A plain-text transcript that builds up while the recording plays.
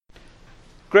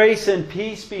Grace and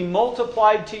peace be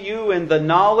multiplied to you in the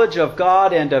knowledge of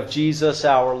God and of Jesus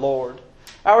our Lord.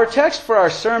 Our text for our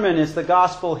sermon is the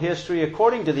gospel history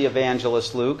according to the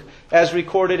evangelist Luke, as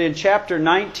recorded in chapter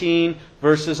 19,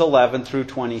 verses 11 through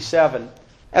 27.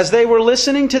 As they were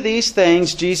listening to these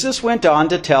things, Jesus went on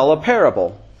to tell a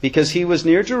parable, because he was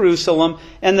near Jerusalem,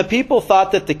 and the people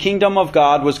thought that the kingdom of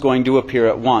God was going to appear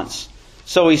at once.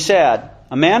 So he said,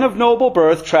 "A man of noble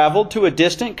birth traveled to a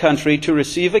distant country to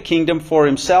receive a kingdom for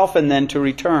himself and then to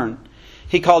return.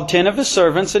 He called 10 of his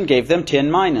servants and gave them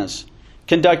 10 minas.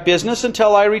 'Conduct business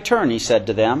until I return,' he said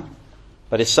to them.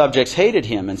 But his subjects hated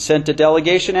him and sent a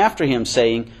delegation after him,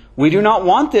 saying, 'We do not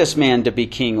want this man to be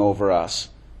king over us.'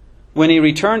 When he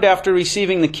returned after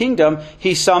receiving the kingdom,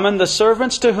 he summoned the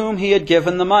servants to whom he had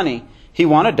given the money. He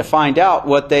wanted to find out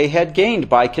what they had gained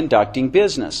by conducting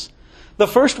business. The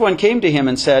first one came to him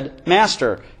and said,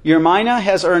 'Master, your mina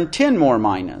has earned 10 more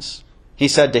minas.' He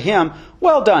said to him,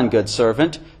 'Well done, good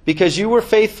servant. Because you were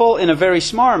faithful in a very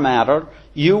small matter,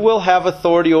 you will have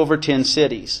authority over 10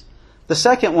 cities.' The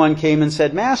second one came and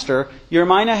said, 'Master, your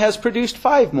mina has produced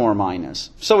 5 more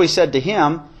minas.' So he said to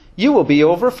him, 'You will be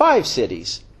over 5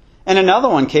 cities.' And another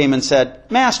one came and said,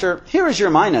 'Master, here is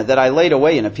your mina that I laid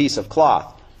away in a piece of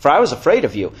cloth. For I was afraid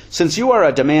of you, since you are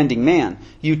a demanding man.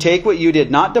 You take what you did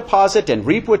not deposit and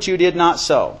reap what you did not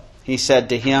sow.' He said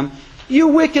to him, 'You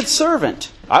wicked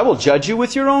servant, I will judge you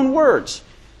with your own words.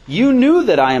 You knew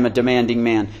that I am a demanding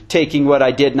man, taking what I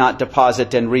did not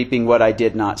deposit and reaping what I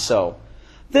did not sow.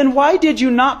 Then why did you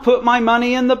not put my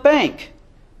money in the bank?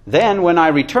 Then, when I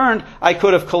returned, I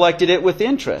could have collected it with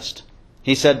interest.'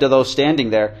 He said to those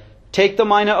standing there, 'Take the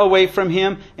mina away from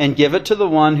him and give it to the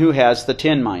one who has the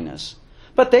 10 minas.'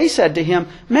 But they said to him,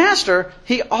 'Master,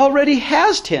 he already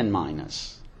has 10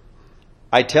 minas.'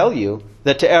 I tell you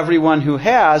that to everyone who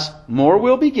has, more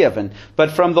will be given,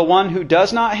 but from the one who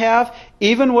does not have,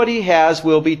 even what he has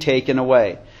will be taken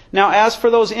away. Now as for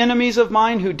those enemies of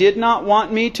mine who did not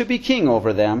want me to be king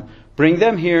over them, bring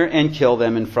them here and kill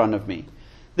them in front of me."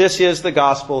 This is the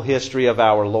gospel history of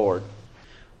our Lord.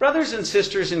 Brothers and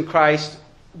sisters in Christ,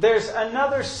 there's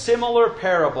another similar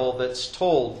parable that's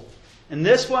told. And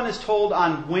this one is told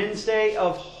on Wednesday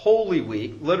of Holy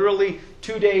Week, literally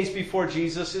 2 days before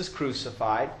Jesus is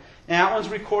crucified. And that one's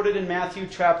recorded in Matthew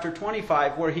chapter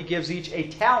 25, where he gives each a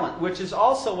talent, which is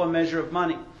also a measure of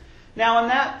money. Now in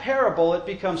that parable, it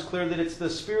becomes clear that it's the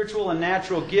spiritual and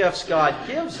natural gifts God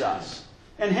gives us.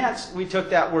 And hence, we took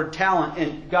that word talent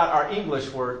and got our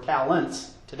English word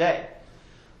talents today.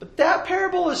 But that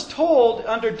parable is told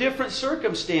under different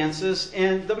circumstances,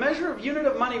 and the measure of unit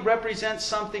of money represents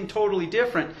something totally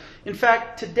different. In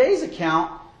fact, today's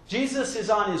account, Jesus is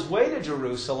on his way to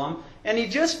Jerusalem, and he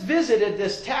just visited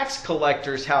this tax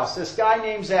collector's house, this guy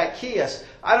named Zacchaeus.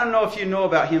 I don't know if you know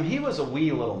about him. He was a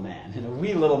wee little man, and a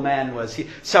wee little man was he.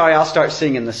 Sorry, I'll start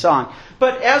singing the song.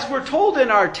 But as we're told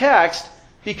in our text,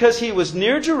 because he was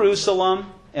near Jerusalem,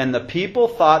 and the people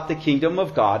thought the kingdom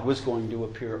of God was going to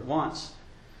appear at once.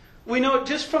 We know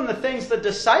just from the things the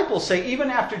disciples say, even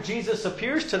after Jesus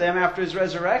appears to them after his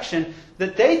resurrection,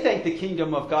 that they think the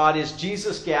kingdom of God is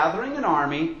Jesus gathering an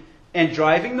army and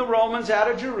driving the Romans out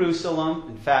of Jerusalem.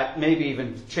 In fact, maybe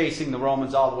even chasing the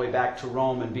Romans all the way back to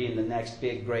Rome and being the next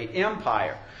big, great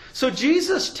empire. So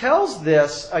Jesus tells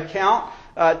this account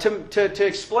to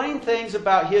explain things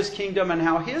about his kingdom and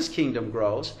how his kingdom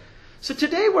grows. So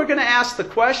today we're going to ask the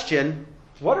question,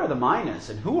 what are the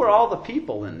minas and who are all the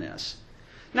people in this?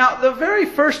 Now, the very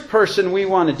first person we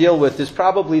want to deal with is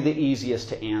probably the easiest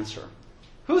to answer.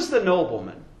 Who's the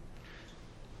nobleman?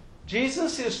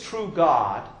 Jesus is true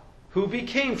God who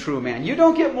became true man. You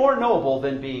don't get more noble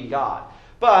than being God.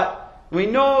 But we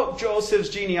know Joseph's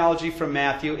genealogy from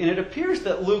Matthew, and it appears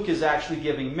that Luke is actually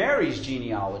giving Mary's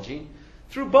genealogy.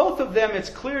 Through both of them, it's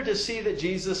clear to see that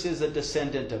Jesus is a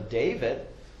descendant of David.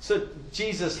 So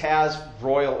Jesus has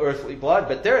royal earthly blood,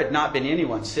 but there had not been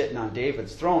anyone sitting on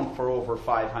David's throne for over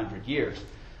 500 years.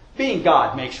 Being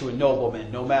God makes you a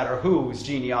nobleman, no matter whose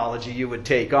genealogy you would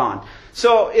take on.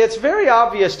 So it's very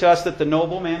obvious to us that the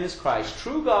nobleman is Christ,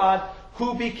 true God,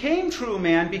 who became true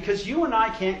man, because you and I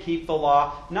can't keep the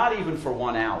law, not even for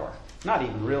 1 hour. Not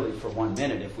even really for 1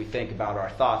 minute if we think about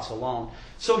our thoughts alone.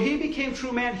 So he became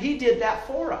true man. He did that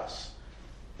for us.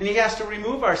 And he has to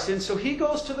remove our sins. So he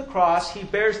goes to the cross. He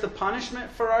bears the punishment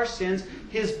for our sins.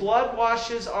 His blood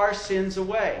washes our sins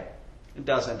away. It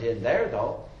doesn't end there,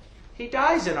 though. He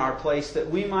dies in our place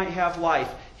that we might have life.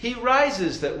 He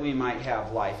rises that we might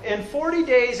have life. And 40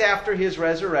 days after his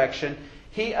resurrection,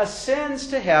 he ascends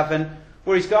to heaven,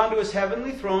 where he's gone to his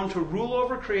heavenly throne to rule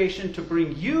over creation, to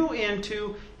bring you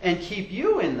into and keep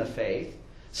you in the faith,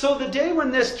 So the day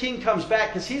when this king comes back,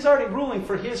 because he's already ruling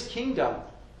for his kingdom,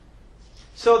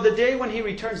 so the day when he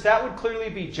returns, that would clearly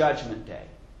be Judgment Day.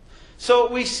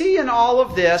 So we see in all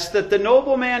of this that the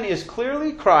nobleman is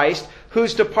clearly Christ,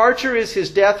 whose departure is his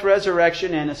death,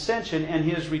 resurrection, and ascension, and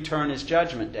his return is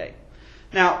Judgment Day.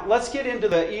 Now, let's get into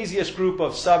the easiest group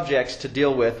of subjects to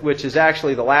deal with, which is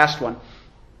actually the last one.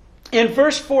 In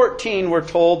verse 14, we're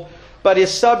told, "But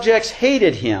his subjects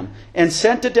hated him and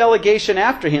sent a delegation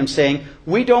after him, saying,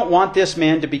 'We don't want this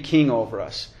man to be king over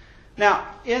us.'" Now,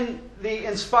 in the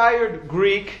inspired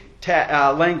Greek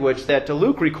language that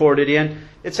Luke recorded in,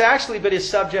 it's actually, "But his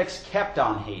subjects kept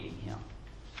on hating him."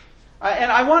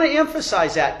 And I want to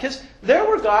emphasize that, because there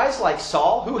were guys like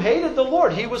Saul who hated the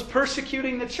Lord. He was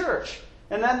persecuting the church.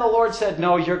 And then the Lord said,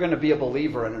 "No, you're going to be a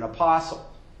believer and an apostle."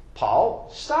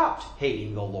 Paul stopped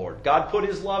hating the Lord. God put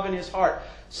his love in his heart.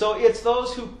 So it's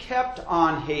those who kept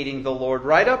on hating the Lord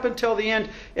right up until the end.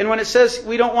 And when it says,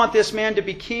 "We don't want this man to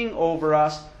be king over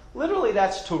us," literally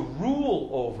that's to rule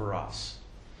over us.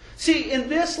 See, in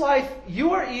this life,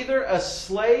 you are either a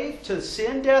slave to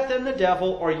sin, death, and the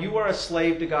devil, or you are a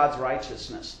slave to God's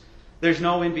righteousness. There's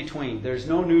no in between. There's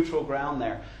no neutral ground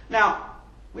there. Now,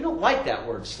 we don't like that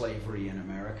word slavery in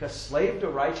America, slave to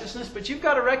righteousness, but you've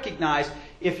got to recognize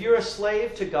if you're a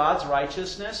slave to God's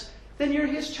righteousness, then you're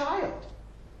his child.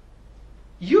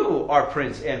 You are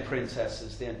prince and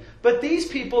princesses then. But these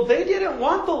people, they didn't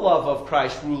want the love of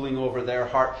Christ ruling over their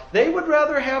heart. They would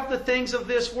rather have the things of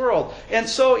this world. And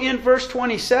so in verse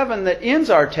 27 that ends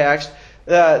our text,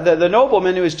 the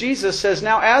nobleman, who is Jesus, says,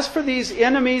 "Now as for these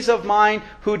enemies of mine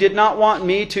who did not want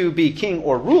me to be king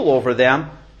or rule over them,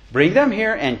 bring them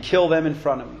here and kill them in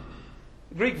front of me."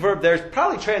 The Greek verb there is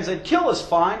probably translated, kill is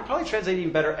fine, probably translated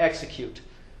even better, execute.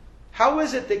 How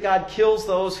is it that God kills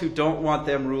those who don't want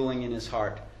them ruling in his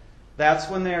heart? That's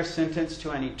when they are sentenced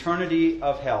to an eternity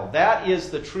of hell. That is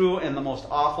the true and the most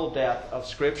awful death of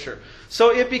Scripture. So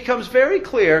it becomes very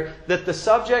clear that the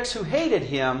subjects who hated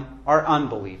him are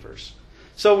unbelievers.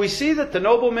 So we see that the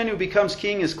nobleman who becomes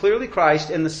king is clearly Christ,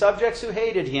 and the subjects who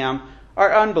hated him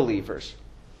are unbelievers.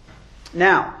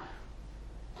 Now,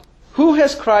 who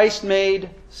has Christ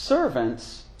made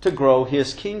servants to grow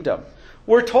his kingdom?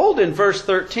 We're told in verse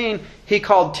 13, he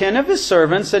called 10 of his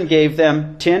servants and gave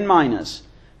them 10 minas.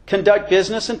 "Conduct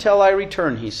business until I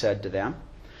return," he said to them.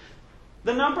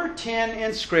 The number 10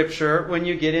 in Scripture, when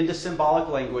you get into symbolic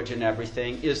language and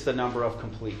everything, is the number of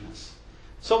completeness.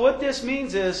 So what this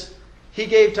means is, he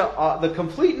gave to the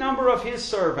complete number of his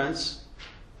servants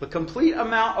the complete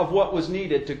amount of what was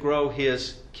needed to grow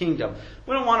his kingdom.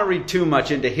 We don't want to read too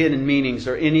much into hidden meanings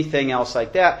or anything else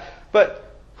like that. But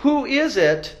who is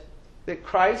it that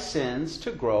Christ sends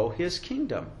to grow his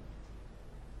kingdom?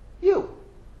 You.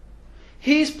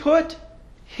 He's put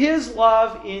his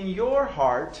love in your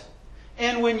heart,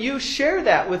 and when you share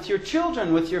that with your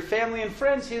children, with your family and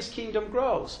friends, his kingdom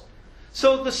grows.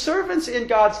 So the servants in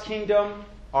God's kingdom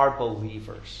are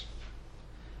believers.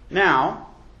 Now,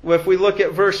 if we look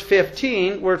at verse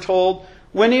 15, we're told,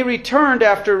 "When he returned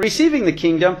after receiving the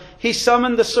kingdom, he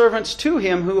summoned the servants to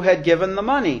him who had given the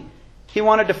money." He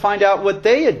wanted to find out what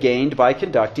they had gained by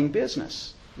conducting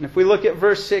business. And if we look at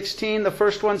verse 16, the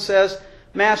first one says,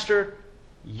 "Master,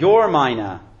 your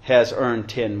mina has earned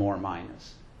 10 more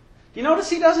minas." You notice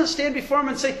he doesn't stand before him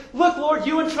and say, "Look, Lord,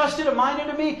 you entrusted a mina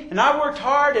to me, and I worked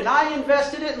hard, and I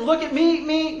invested it, and look at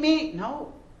me.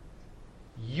 No.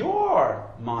 Your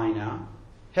mina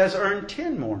has earned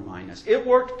 10 more minas. It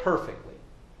worked perfectly.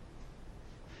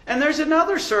 And there's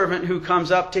another servant who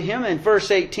comes up to him in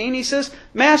verse 18. He says,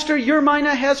 "Master, your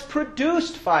mina has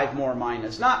produced 5 more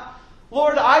minas." Not,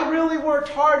 "Lord, I really worked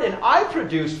hard and I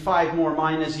produced 5 more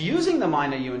minas using the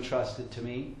mina you entrusted to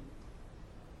me."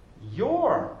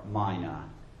 Your mina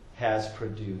has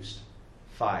produced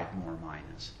 5 more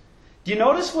minas. Do you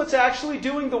notice what's actually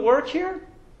doing the work here?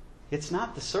 It's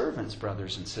not the servants,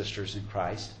 brothers and sisters in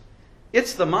Christ.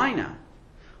 It's the mina.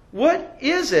 What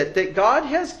is it that God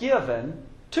has given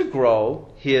to grow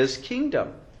his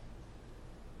kingdom?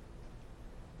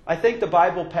 I think the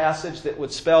Bible passage that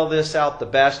would spell this out the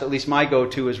best, at least my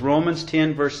go-to, is Romans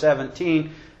 10, verse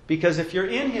 17. Because if you're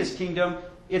in his kingdom,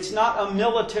 it's not a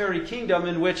military kingdom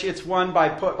in which it's won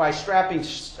by strapping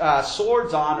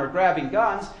swords on or grabbing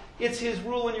guns. It's his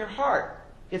rule in your heart.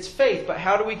 It's faith. But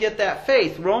how do we get that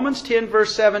faith? Romans 10,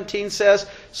 verse 17 says,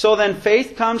 "So then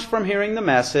faith comes from hearing the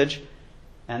message,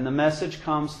 and the message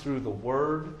comes through the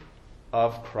word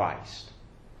of Christ."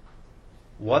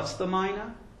 What's the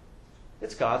mina?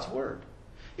 It's God's word.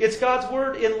 It's God's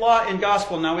word in law and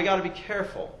gospel. Now we got to be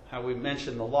careful how we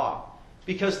mention the law,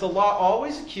 because the law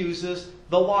always accuses,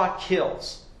 the law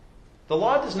kills. The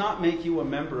law does not make you a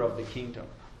member of the kingdom.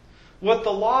 What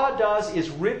the law does is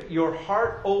rip your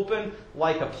heart open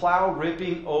like a plow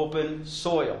ripping open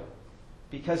soil.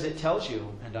 Because it tells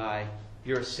you and I,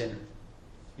 you're a sinner.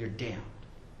 You're damned.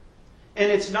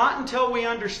 And it's not until we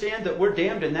understand that we're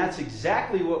damned and that's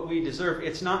exactly what we deserve.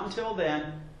 It's not until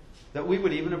then that we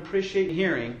would even appreciate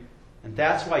hearing. And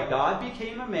that's why God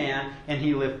became a man, and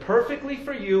He lived perfectly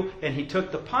for you, and He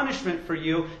took the punishment for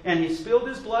you, and He spilled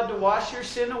His blood to wash your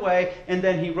sin away, and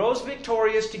then He rose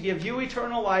victorious to give you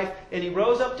eternal life, and He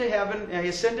rose up to heaven, and He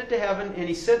ascended to heaven, and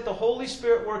He sent the Holy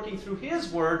Spirit working through His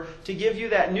Word to give you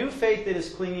that new faith that is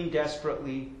clinging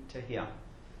desperately to Him.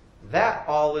 That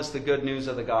all is the good news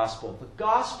of the gospel. The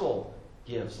gospel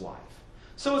gives life.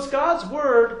 So it's God's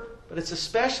Word, but it's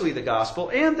especially the gospel,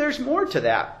 and there's more to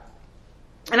that.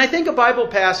 And I think a Bible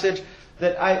passage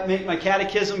that I make my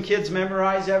catechism kids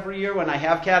memorize every year when I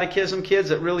have catechism kids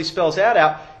that really spells that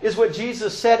out is what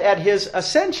Jesus said at His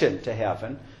ascension to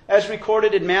heaven, as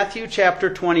recorded in Matthew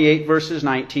chapter 28, verses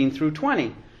 19 through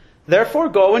 20. Therefore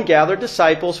go and gather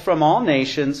disciples from all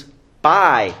nations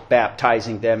by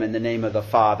baptizing them in the name of the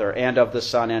Father and of the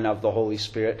Son and of the Holy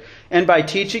Spirit, and by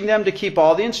teaching them to keep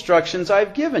all the instructions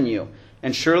I've given you.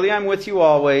 And surely I'm with you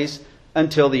always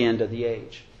until the end of the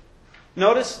age.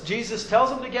 Notice Jesus tells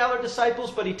them to gather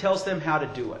disciples, but He tells them how to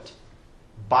do it.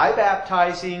 By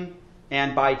baptizing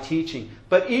and by teaching.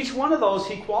 But each one of those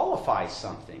He qualifies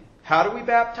something. How do we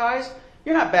baptize?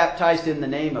 You're not baptized in the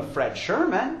name of Fred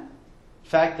Sherman. In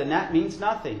fact, then that means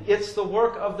nothing. It's the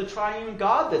work of the triune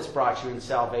God that's brought you in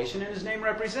salvation, and His name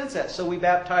represents that. So we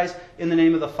baptize in the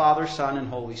name of the Father, Son, and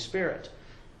Holy Spirit.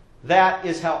 That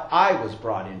is how I was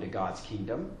brought into God's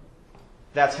kingdom.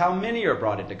 That's how many are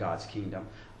brought into God's kingdom.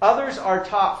 Others are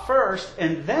taught first,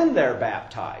 and then they're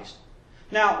baptized.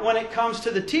 Now, when it comes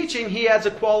to the teaching, He adds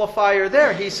a qualifier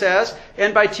there. He says,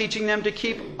 and by teaching them to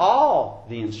keep all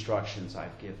the instructions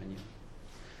I've given you.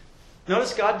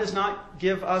 Notice God does not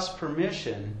give us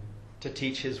permission to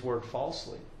teach His Word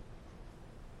falsely.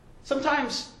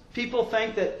 Sometimes people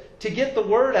think that to get the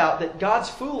Word out, that God's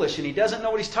foolish and He doesn't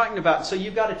know what He's talking about, and so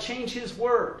you've got to change His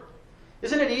Word.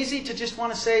 Isn't it easy to just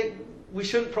want to say, we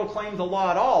shouldn't proclaim the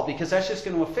law at all because that's just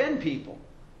going to offend people?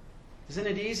 Isn't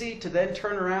it easy to then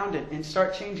turn around and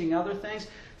start changing other things?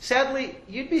 Sadly,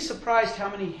 you'd be surprised how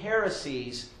many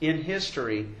heresies in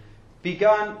history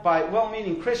begun by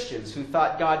well-meaning Christians who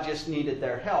thought God just needed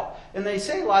their help. And they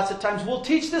say lots of times, we'll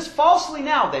teach this falsely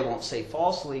now. They won't say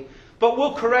falsely, but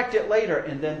we'll correct it later.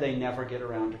 And then they never get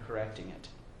around to correcting it.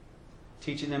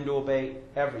 Teaching them to obey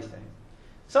everything.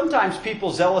 Sometimes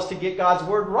people zealous to get God's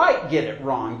Word right get it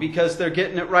wrong because they're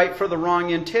getting it right for the wrong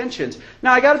intentions.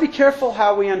 Now, I got to be careful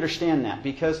how we understand that,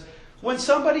 because when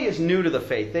somebody is new to the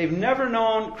faith, they've never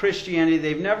known Christianity,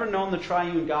 they've never known the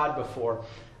triune God before,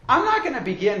 I'm not going to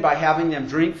begin by having them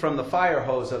drink from the fire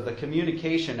hose of the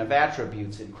communication of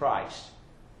attributes in Christ.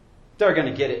 They're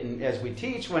going to get it as we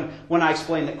teach when I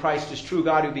explain that Christ is true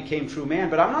God who became true man,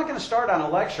 but I'm not going to start on a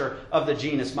lecture of the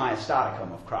genus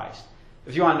majesticum of Christ.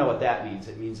 If you want to know what that means,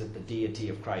 it means that the deity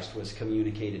of Christ was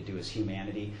communicated to His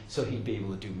humanity so He'd be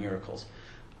able to do miracles.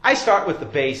 I start with the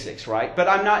basics, right? But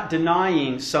I'm not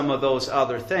denying some of those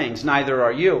other things. Neither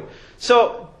are you.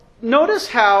 So notice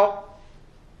how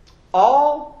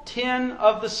all 10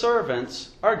 of the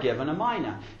servants are given a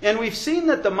mina. And we've seen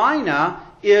that the mina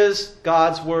is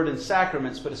God's Word and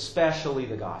sacraments, but especially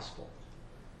the gospel.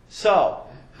 So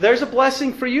there's a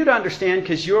blessing for you to understand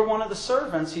because you're one of the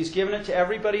servants. He's given it to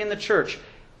everybody in the church.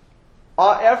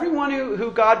 Everyone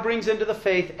who God brings into the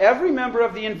faith, every member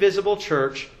of the invisible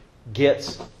church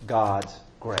gets God's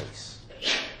grace.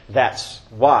 That's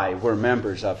why we're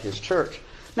members of His church.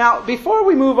 Now, before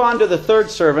we move on to the third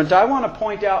servant, I want to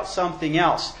point out something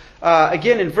else.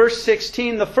 Again, in verse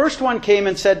 16, the first one came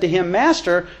and said to him,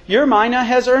 Master, your mina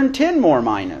has earned 10 more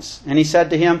minas. And he said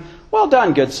to him, Well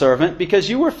done, good servant, because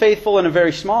you were faithful in a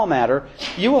very small matter,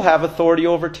 you will have authority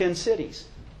over 10 cities.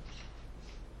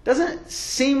 Doesn't it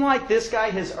seem like this guy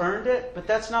has earned it? But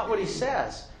that's not what he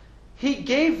says. He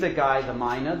gave the guy the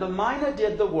mina. The mina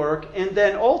did the work. And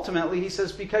then ultimately he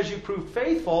says, because you proved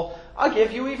faithful, I'll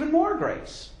give you even more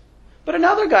grace. But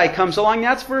another guy comes along.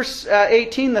 That's verse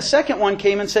 18. The second one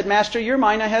came and said, Master, your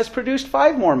mina has produced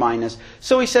 5 more minas.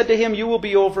 So he said to him, you will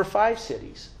be over 5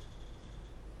 cities.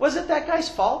 Was it that guy's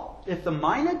fault if the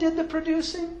mina did the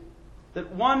producing?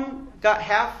 That one got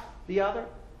half the other?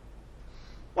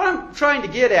 What I'm trying to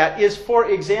get at is, for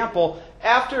example,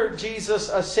 after Jesus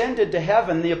ascended to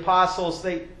heaven, the apostles,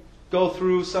 they go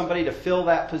through somebody to fill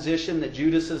that position that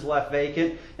Judas has left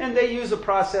vacant, and they use a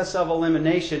process of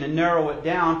elimination and narrow it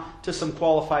down to some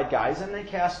qualified guys, and they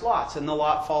cast lots, and the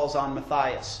lot falls on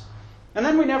Matthias. And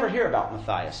then we never hear about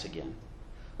Matthias again.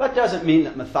 That doesn't mean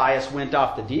that Matthias went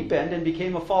off the deep end and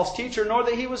became a false teacher, nor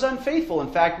that he was unfaithful.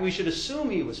 In fact, we should assume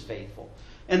he was faithful,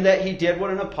 and that he did what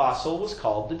an apostle was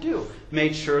called to do.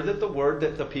 Made sure that the word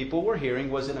that the people were hearing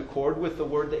was in accord with the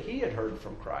word that he had heard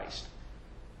from Christ.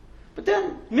 But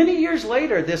then, many years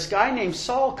later, this guy named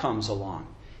Saul comes along.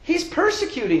 He's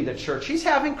persecuting the church. He's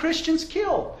having Christians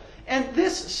killed. And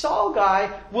this Saul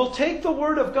guy will take the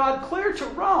word of God clear to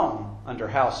Rome under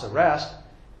house arrest.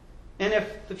 And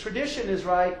if the tradition is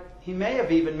right, he may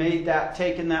have even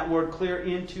taken that word clear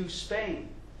into Spain.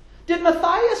 Did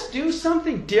Matthias do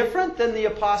something different than the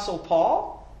Apostle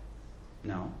Paul?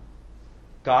 No.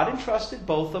 God entrusted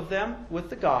both of them with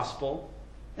the gospel,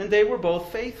 and they were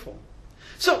both faithful.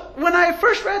 So when I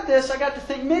first read this, I got to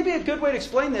think maybe a good way to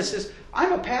explain this is,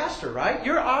 I'm a pastor, right?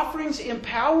 Your offerings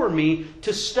empower me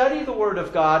to study the Word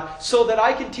of God so that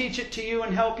I can teach it to you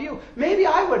and help you. Maybe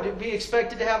I would be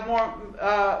expected to have more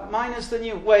minas than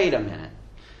you. Wait a minute.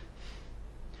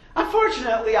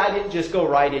 Unfortunately, I didn't just go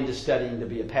right into studying to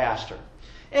be a pastor.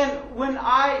 And when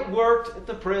I worked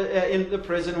at in the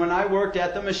prison, when I worked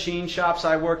at the machine shops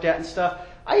I worked at and stuff,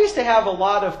 I used to have a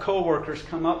lot of coworkers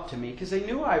come up to me because they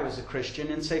knew I was a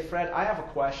Christian and say, Fred, I have a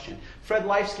question. Fred,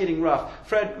 life's getting rough.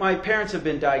 Fred, my parents have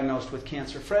been diagnosed with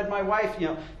cancer. Fred, my wife,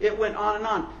 it went on and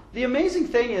on. The amazing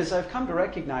thing is, I've come to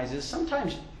recognize is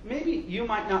sometimes maybe you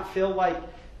might not feel like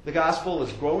the gospel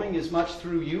is growing as much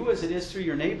through you as it is through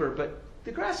your neighbor, but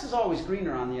the grass is always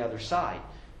greener on the other side.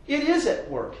 It is at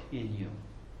work in you.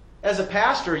 As a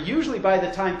pastor, usually by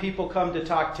the time people come to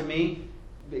talk to me,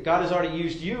 God has already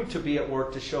used you to be at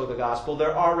work to show the gospel.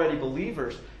 They're already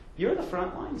believers. You're the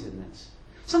front lines in this.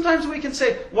 Sometimes we can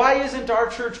say, why isn't our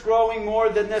church growing more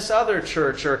than this other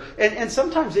church? And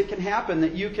sometimes it can happen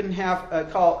that you can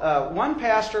call one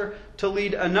pastor to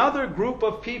lead another group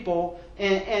of people,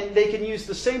 and they can use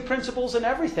the same principles and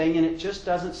everything, and it just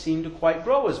doesn't seem to quite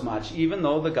grow as much, even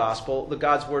though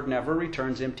God's word never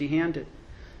returns empty-handed.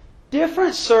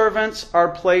 Different servants are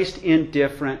placed in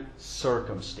different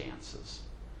circumstances.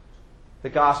 The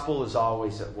gospel is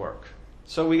always at work.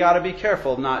 So we got to be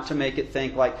careful not to make it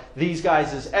think like these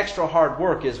guys' extra hard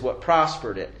work is what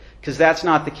prospered it, because that's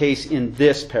not the case in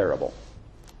this parable.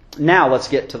 Now let's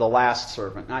get to the last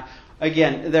servant. Now,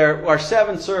 again, there are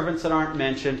 7 servants that aren't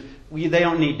mentioned. They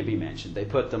don't need to be mentioned. They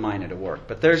put the mina to work.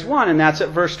 But there's one, and that's at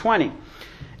verse 20.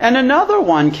 And another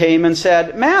one came and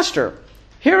said, Master,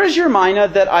 here is your mina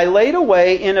that I laid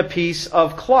away in a piece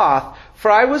of cloth, for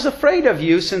I was afraid of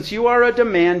you, since you are a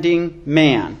demanding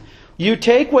man. You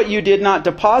take what you did not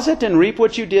deposit and reap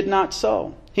what you did not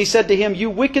sow. He said to him, You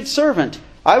wicked servant,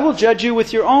 I will judge you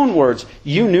with your own words.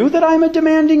 You knew that I am a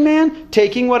demanding man,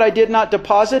 taking what I did not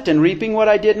deposit and reaping what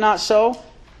I did not sow?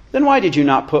 Then why did you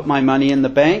not put my money in the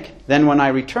bank? Then when I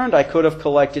returned, I could have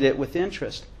collected it with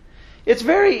interest. It's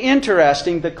very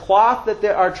interesting, the cloth that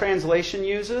our translation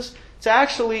uses. It's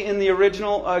actually in the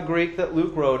original Greek that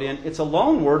Luke wrote in. It's a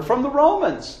loan word from the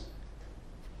Romans.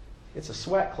 It's a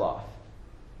sweat cloth.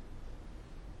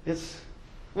 It's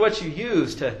what you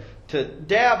use to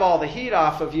dab all the heat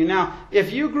off of you. Now,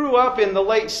 if you grew up in the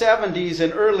late 70s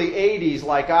and early 80s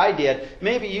like I did,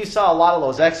 maybe you saw a lot of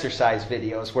those exercise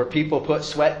videos where people put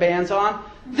sweatbands on.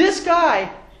 This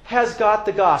guy has got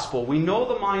the gospel. We know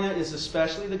the mina is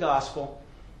especially the gospel.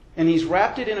 And he's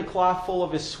wrapped it in a cloth full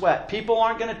of his sweat. People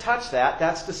aren't going to touch that.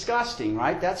 That's disgusting,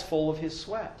 right? That's full of his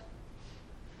sweat.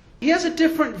 He has a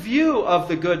different view of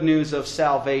the good news of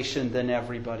salvation than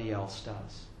everybody else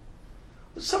does.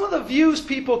 Some of the views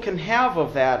people can have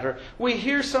of that are, we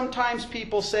hear sometimes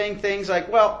people saying things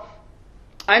like, well,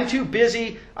 I'm too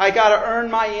busy. I got to earn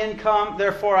my income.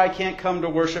 Therefore, I can't come to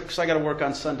worship because I got to work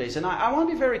on Sundays. And I want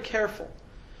to be very careful.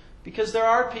 Because there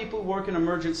are people who work in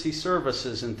emergency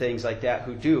services and things like that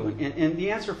who do. And the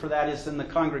answer for that is then the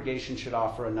congregation should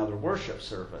offer another worship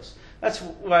service. That's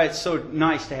why it's so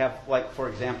nice to have, like, for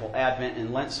example, Advent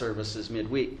and Lent services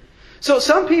midweek. So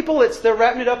some people, they're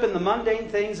wrapping it up in the mundane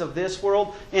things of this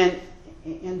world, and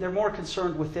they're more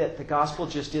concerned with it. The gospel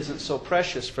just isn't so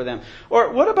precious for them.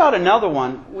 Or what about another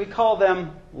one? We call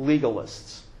them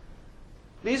legalists.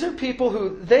 These are people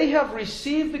who, they have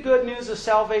received the good news of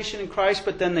salvation in Christ,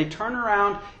 but then they turn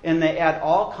around and they add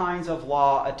all kinds of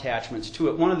law attachments to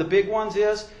it. One of the big ones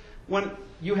is when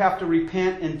you have to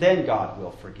repent and then God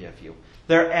will forgive you.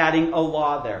 They're adding a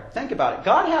law there. Think about it.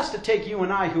 God has to take you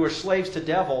and I, who are slaves to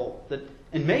devil,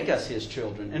 and make us His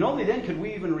children. And only then could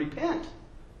we even repent.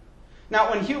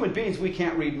 Now, when human beings, we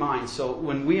can't read minds, so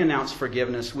when we announce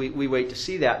forgiveness, we wait to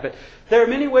see that. But there are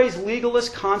many ways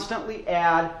legalists constantly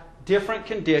add different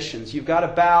conditions. You've got to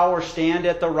bow or stand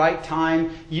at the right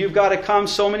time. You've got to come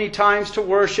so many times to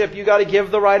worship. You've got to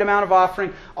give the right amount of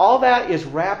offering. All that is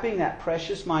wrapping that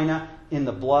precious mina in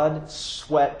the blood,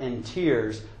 sweat, and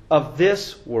tears of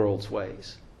this world's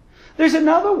ways. There's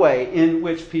another way in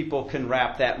which people can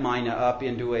wrap that mina up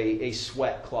into a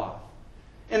sweat cloth.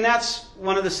 And that's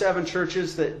one of the 7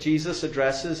 churches that Jesus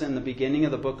addresses in the beginning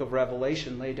of the book of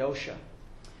Revelation, Laodicea.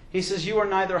 He says, "You are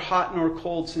neither hot nor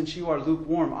cold. Since you are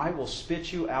lukewarm, I will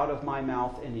spit you out of my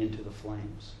mouth and into the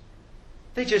flames."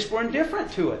 They just were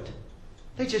indifferent to it.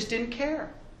 They just didn't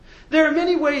care. There are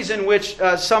many ways in which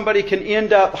somebody can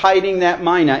end up hiding that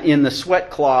mina in the sweat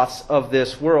cloths of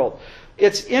this world.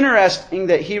 It's interesting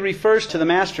that he refers to the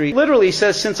master. He literally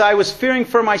says, "Since I was fearing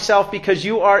for myself because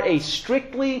you are a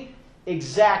strictly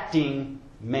exacting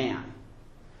man."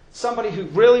 Somebody who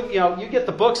really, you get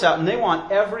the books out and they want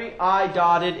every I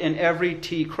dotted and every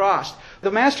T crossed.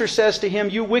 The master says to him,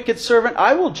 "You wicked servant,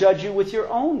 I will judge you with your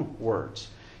own words.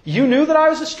 You knew that I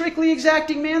was a strictly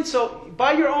exacting man, so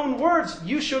by your own words,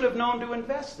 you should have known to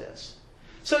invest this."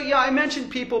 So I mentioned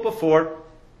people before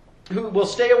who will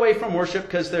stay away from worship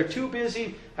because they're too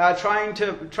busy trying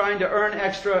to earn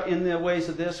extra in the ways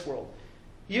of this world.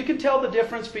 You can tell the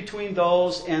difference between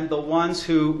those and the ones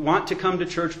who want to come to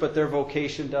church but their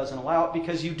vocation doesn't allow it,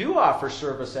 because you do offer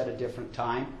service at a different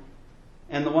time,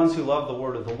 and the ones who love the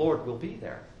word of the Lord will be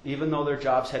there, even though their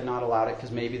jobs had not allowed it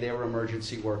because maybe they were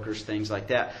emergency workers, things like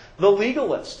that. The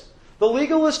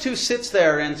legalist who sits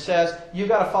there and says, "You've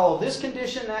got to follow this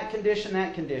condition, that condition,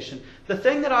 that condition." The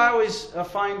thing that I always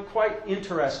find quite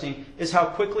interesting is how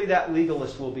quickly that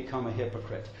legalist will become a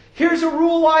hypocrite. "Here's a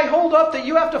rule I hold up that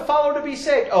you have to follow to be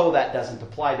saved." "Oh, that doesn't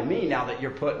apply to me now that you're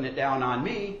putting it down on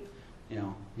me."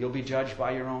 You'll be judged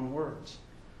by your own words.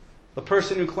 The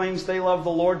person who claims they love the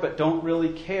Lord but don't really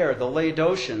care, the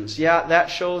Laodiceans,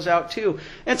 that shows out too.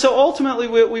 And so ultimately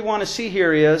what we want to see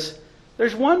here is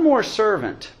there's one more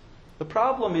servant. The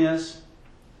problem is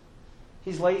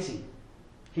he's lazy.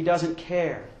 He doesn't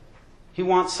care. He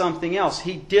wants something else.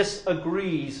 He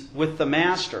disagrees with the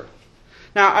master.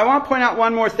 Now, I want to point out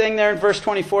one more thing there in verse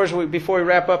 24 before we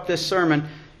wrap up this sermon.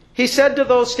 He said to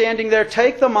those standing there,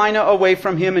 "Take the mina away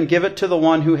from him and give it to the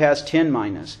one who has 10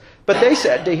 minas. But they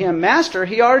said to him, "Master,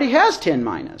 he already has 10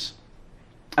 minas."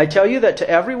 "I tell you that to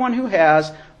everyone who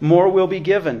has, more will be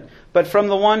given. But from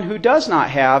the one who does not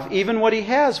have, even what he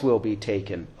has will be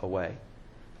taken away."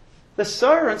 The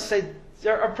servants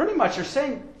are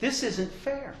saying, this isn't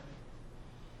fair.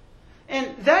 And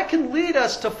that can lead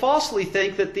us to falsely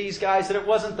think that these guys, that it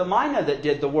wasn't the mina that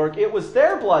did the work. It was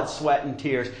their blood, sweat, and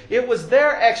tears. It was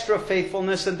their extra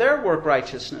faithfulness and their work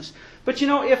righteousness. But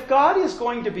if God is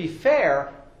going to be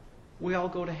fair, we all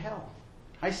go to hell.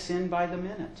 I sin by the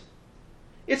minute.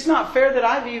 It's not fair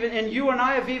that you and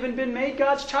I have even been made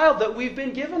God's child, that we've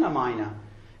been given a mina.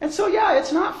 And so,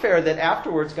 it's not fair that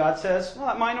afterwards God says, "Well,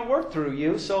 that mina worked through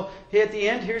you, so at the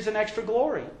end, here's an extra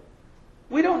glory."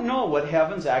 We don't know what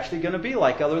heaven's actually going to be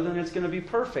like other than it's going to be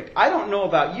perfect. I don't know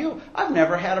about you. I've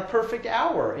never had a perfect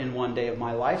hour in one day of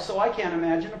my life, so I can't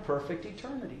imagine a perfect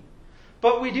eternity.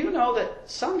 But we do know that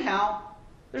somehow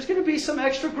there's going to be some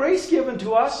extra grace given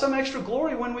to us, some extra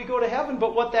glory when we go to heaven.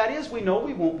 But what that is, we know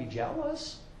we won't be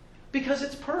jealous because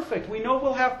it's perfect. We know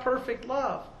we'll have perfect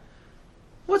love.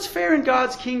 What's fair in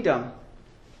God's kingdom?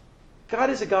 God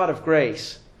is a God of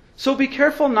grace. So be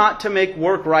careful not to make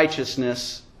work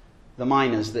righteousness the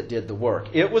minas that did the work.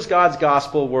 It was God's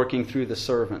gospel working through the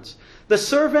servants. The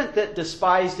servant that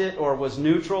despised it or was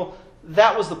neutral,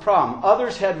 that was the problem.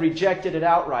 Others had rejected it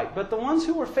outright. But the ones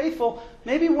who were faithful,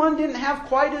 maybe one didn't have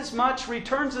quite as much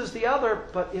returns as the other,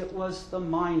 but it was the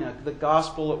mina, the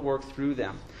gospel at work through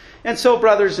them. And so,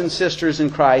 brothers and sisters in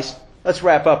Christ, let's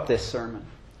wrap up this sermon.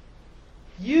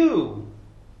 You,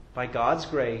 by God's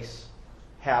grace,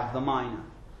 have the mina,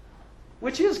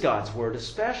 which is God's word,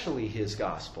 especially His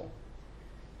gospel.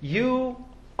 You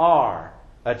are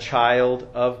a child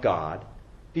of God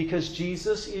because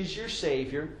Jesus is your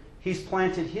Savior. He's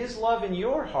planted His love in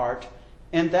your heart,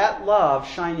 and that love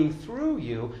shining through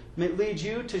you leads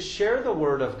you to share the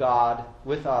Word of God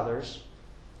with others.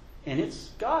 And it's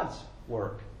God's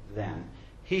work then.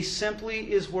 He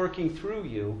simply is working through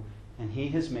you, and He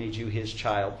has made you His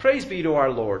child. Praise be to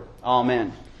our Lord.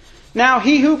 Amen. Now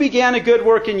He who began a good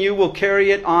work in you will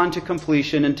carry it on to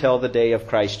completion until the day of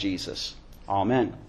Christ Jesus. Amen.